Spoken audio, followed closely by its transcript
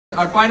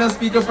Our final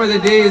speaker for the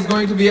day is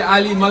going to be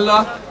Ali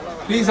Mallah.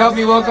 Please help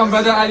me welcome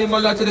Brother Ali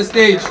Mallah to the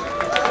stage.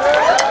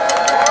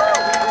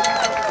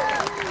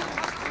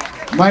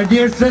 My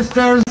dear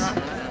sisters,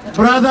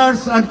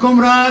 brothers and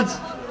comrades,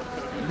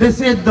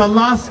 this is the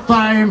last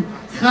time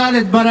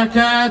Khalid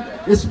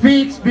Barakat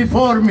speaks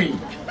before me.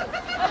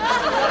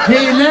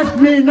 He left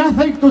me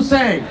nothing to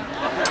say.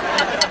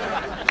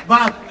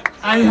 But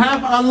I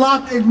have a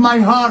lot in my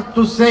heart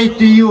to say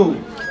to you.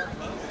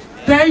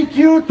 Thank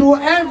you to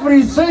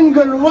every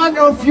single one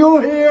of you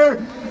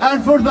here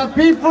and for the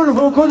people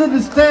who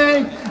couldn't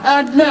stay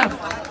and left.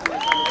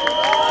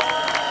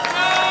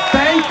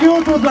 Thank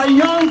you to the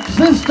young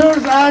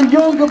sisters and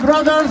young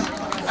brothers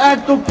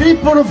and to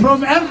people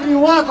from every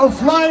walk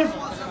of life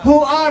who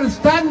are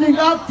standing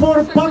up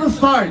for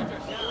Palestine.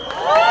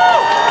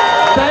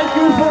 Thank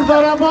you for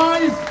the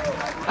rabbis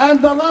and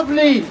the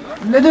lovely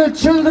little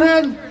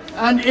children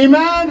and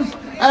imams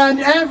and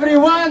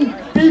everyone,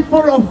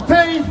 people of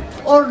faith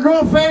or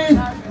no faith,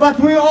 but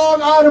we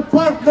all are a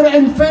partner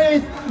in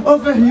faith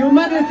of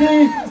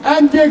humanity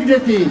and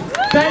dignity.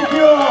 Thank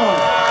you all.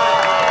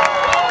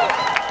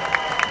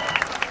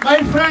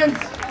 My friends,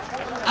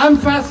 I'm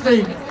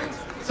fasting,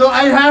 so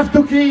I have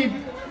to keep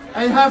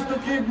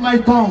my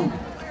tongue.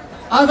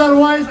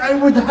 Otherwise, I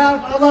would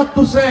have a lot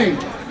to say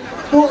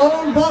to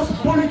all those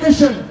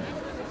politicians,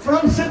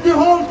 from City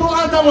Hall to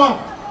Ottawa,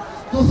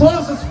 to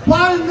those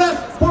spineless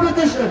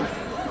politicians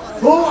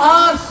who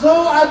are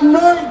so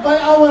annoyed by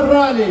our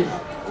rallies.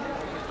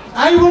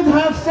 I would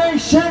have said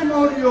shame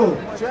on you,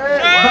 but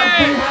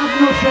they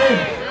have no shame.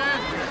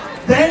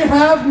 They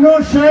have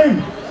no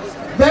shame.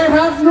 They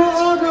have no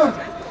honor.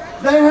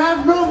 They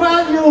have no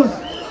values.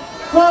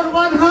 For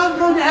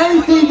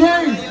 180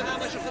 days,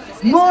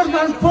 more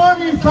than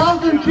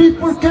 40,000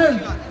 people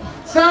killed,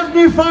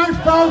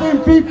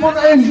 75,000 people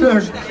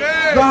injured.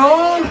 The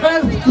whole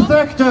health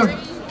sector,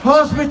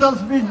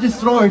 hospitals being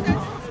destroyed,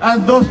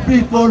 and those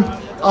people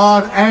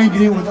are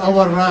angry with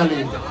our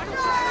rally.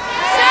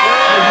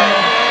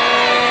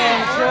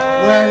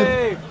 Well,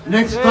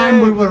 next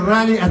time we will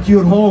rally at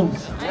your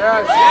homes,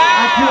 at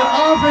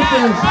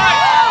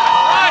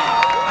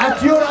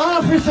your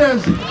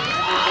offices,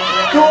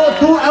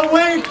 to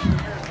awake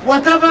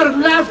whatever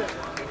left,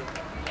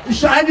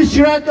 any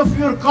shred of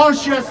your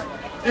conscience,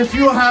 if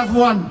you have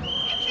one.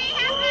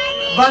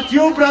 But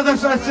you,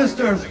 brothers and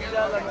sisters,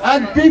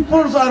 and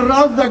peoples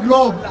around the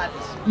globe,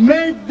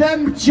 made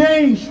them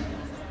change.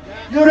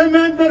 You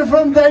remember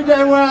from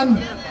day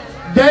one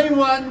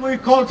we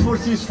called for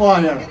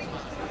ceasefire,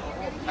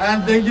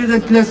 and they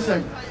didn't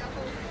listen.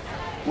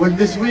 Well,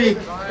 this week,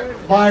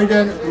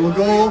 Biden,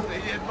 Trudeau,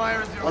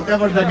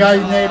 whatever the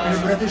guy's name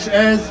in British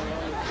is,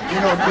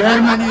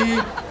 Germany,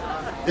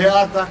 they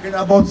are talking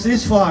about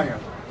ceasefire.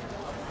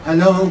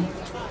 Hello,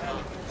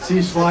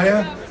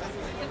 ceasefire,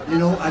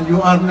 and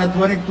you are not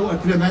willing to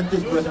implement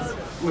it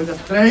with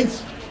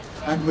strength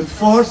and with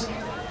force.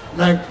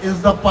 Like,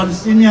 is the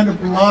Palestinian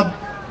blood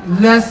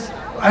less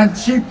and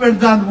cheaper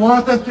than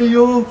water to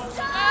you?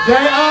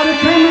 They are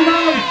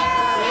criminals.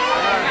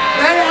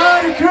 They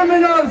are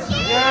criminals.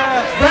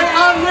 They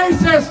are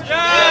racist.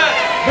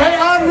 They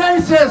are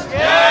racist.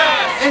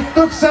 It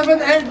took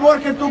 7-8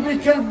 workers to be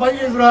killed by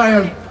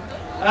Israel,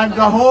 and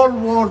the whole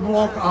world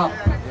woke up.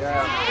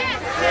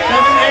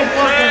 7-8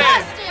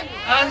 workers.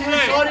 And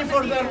we're sorry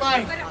for their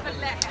life.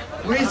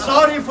 We're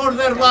sorry for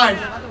their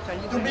life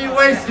to be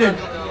wasted.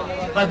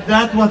 But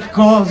that's what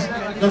caused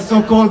the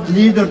so-called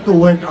leader to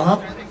wake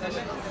up.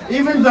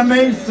 Even the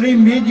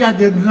mainstream media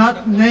did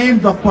not name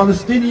the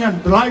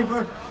Palestinian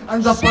driver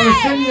and the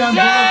Palestinian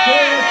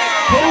volunteers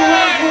who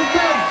work with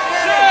them.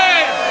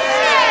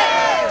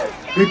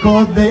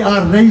 Because they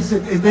are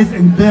racist, it is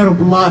in their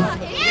blood.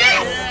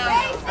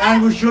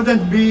 And we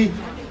shouldn't be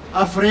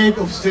afraid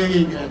of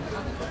saying it.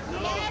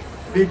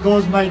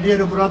 Because, my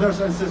dear brothers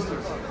and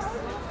sisters,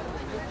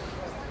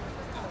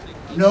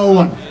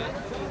 no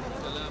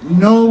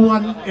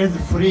one is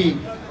free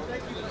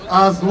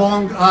as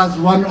long as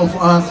one of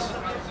us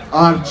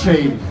are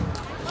chained.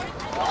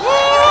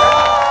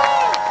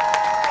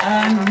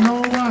 And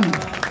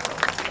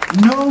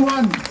no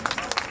one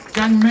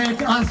can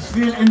make us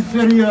feel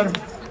inferior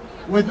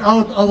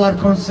without our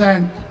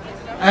consent.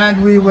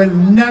 And we will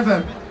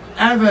never,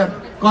 ever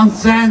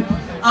consent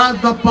as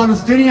the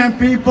Palestinian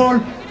people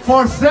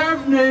for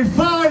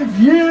 75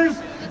 years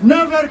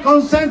never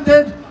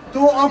consented to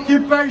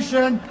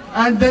occupation,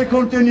 and they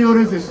continue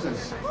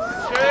resistance.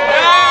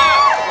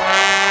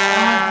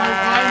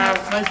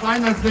 My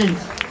final thing,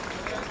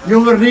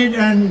 you will read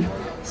in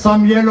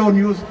some yellow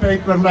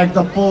newspaper like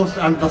the Post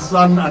and the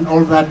Sun and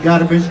all that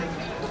garbage,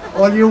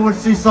 or you will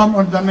see some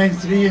on the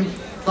mainstream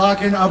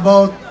talking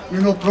about,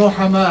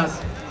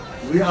 pro-Hamas.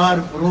 We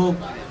are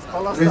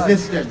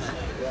pro-resistance.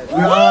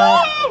 We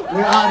are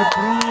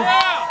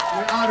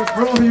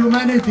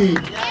pro-humanity.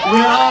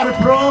 We are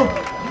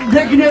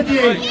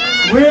pro-dignity.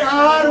 We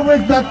are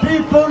with the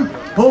people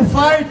who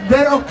fight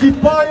their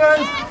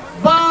occupiers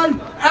by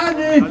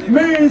any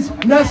means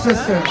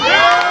necessary.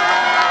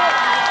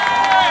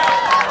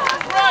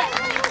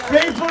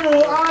 People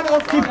who are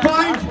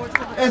occupied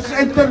It's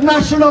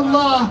international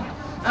law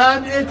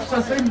and it's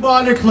a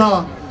symbolic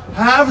law.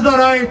 Have the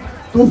right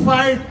to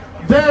fight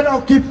their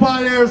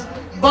occupiers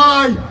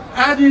by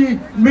any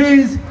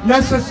means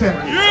necessary.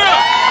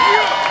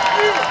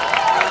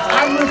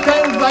 I will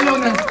tell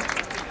Zionists,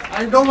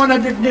 I don't want to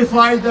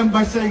dignify them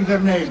by saying their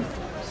name,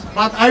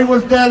 but I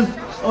will tell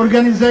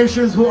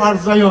organizations who are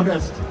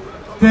Zionists,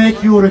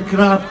 take your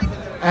crap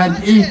and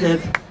eat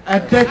it,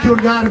 and take your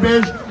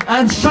garbage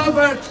and shove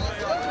it.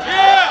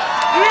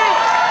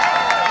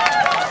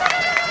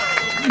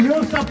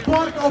 You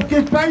support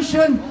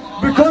occupation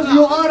because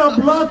you are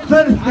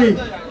bloodthirsty.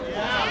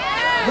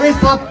 We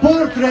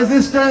support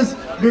resistance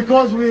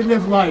because we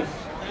live life.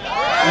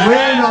 We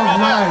love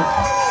life.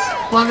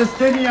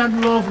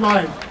 Palestinians love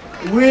life.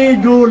 We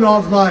do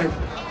love life.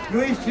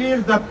 We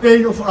feel the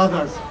pain of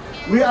others.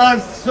 We are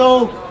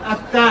so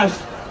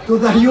attached to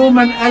the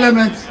human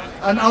elements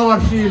and our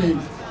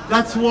feelings.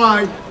 That's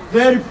why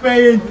their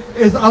pain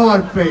is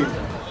our pain.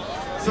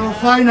 So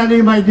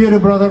finally, my dear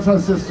brothers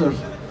and sisters,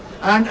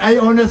 and I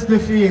honestly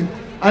feel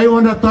I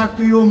want to talk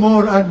to you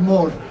more and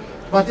more,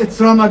 but it's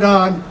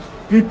Ramadan.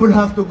 People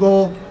have to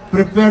go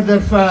prepare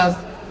their fast,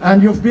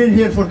 and you've been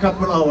here for a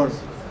couple hours.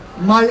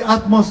 My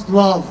utmost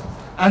love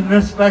and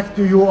respect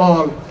to you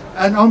all,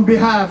 and on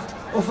behalf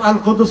of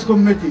Al-Quds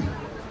Committee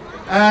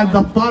and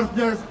the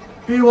partners,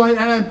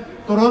 PYM,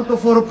 Toronto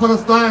for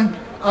Palestine,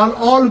 and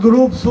all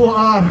groups who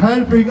are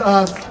helping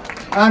us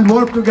and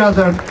work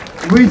together,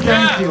 we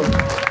thank you.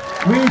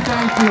 We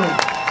thank you.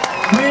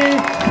 We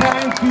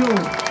thank you.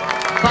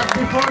 But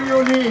before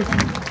you leave,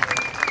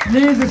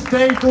 please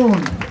stay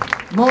tuned.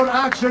 More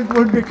action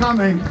will be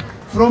coming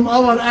from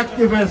our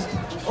activists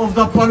of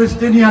the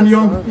Palestinian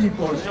young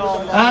people.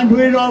 And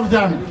we love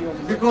them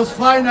because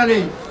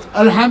finally,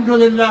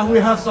 alhamdulillah, we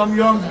have some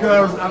young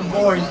girls and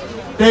boys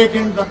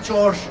taking the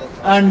torch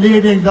and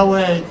leading the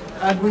way,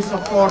 and we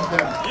support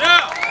them.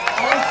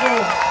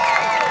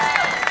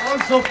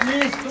 Also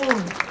please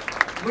tune,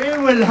 we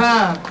will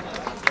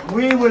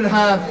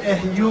have a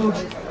huge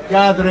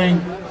gathering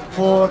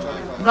for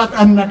not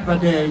Al-Nakba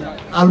Day,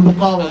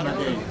 Al-Muqawama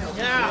Day.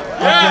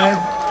 Okay?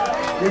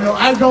 You know,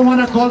 I don't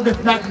want to call it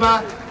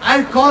Nakba,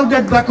 I called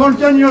it the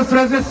continuous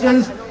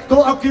resistance to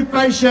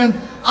occupation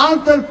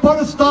until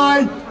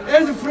Palestine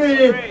is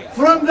free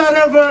from the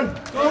river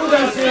to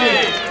the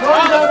sea,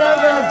 from the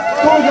river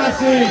to the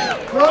sea,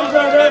 from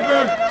the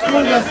river to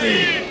the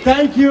sea.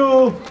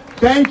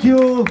 Thank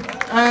you,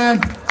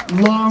 and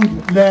long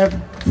live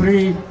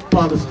free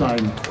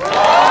Palestine.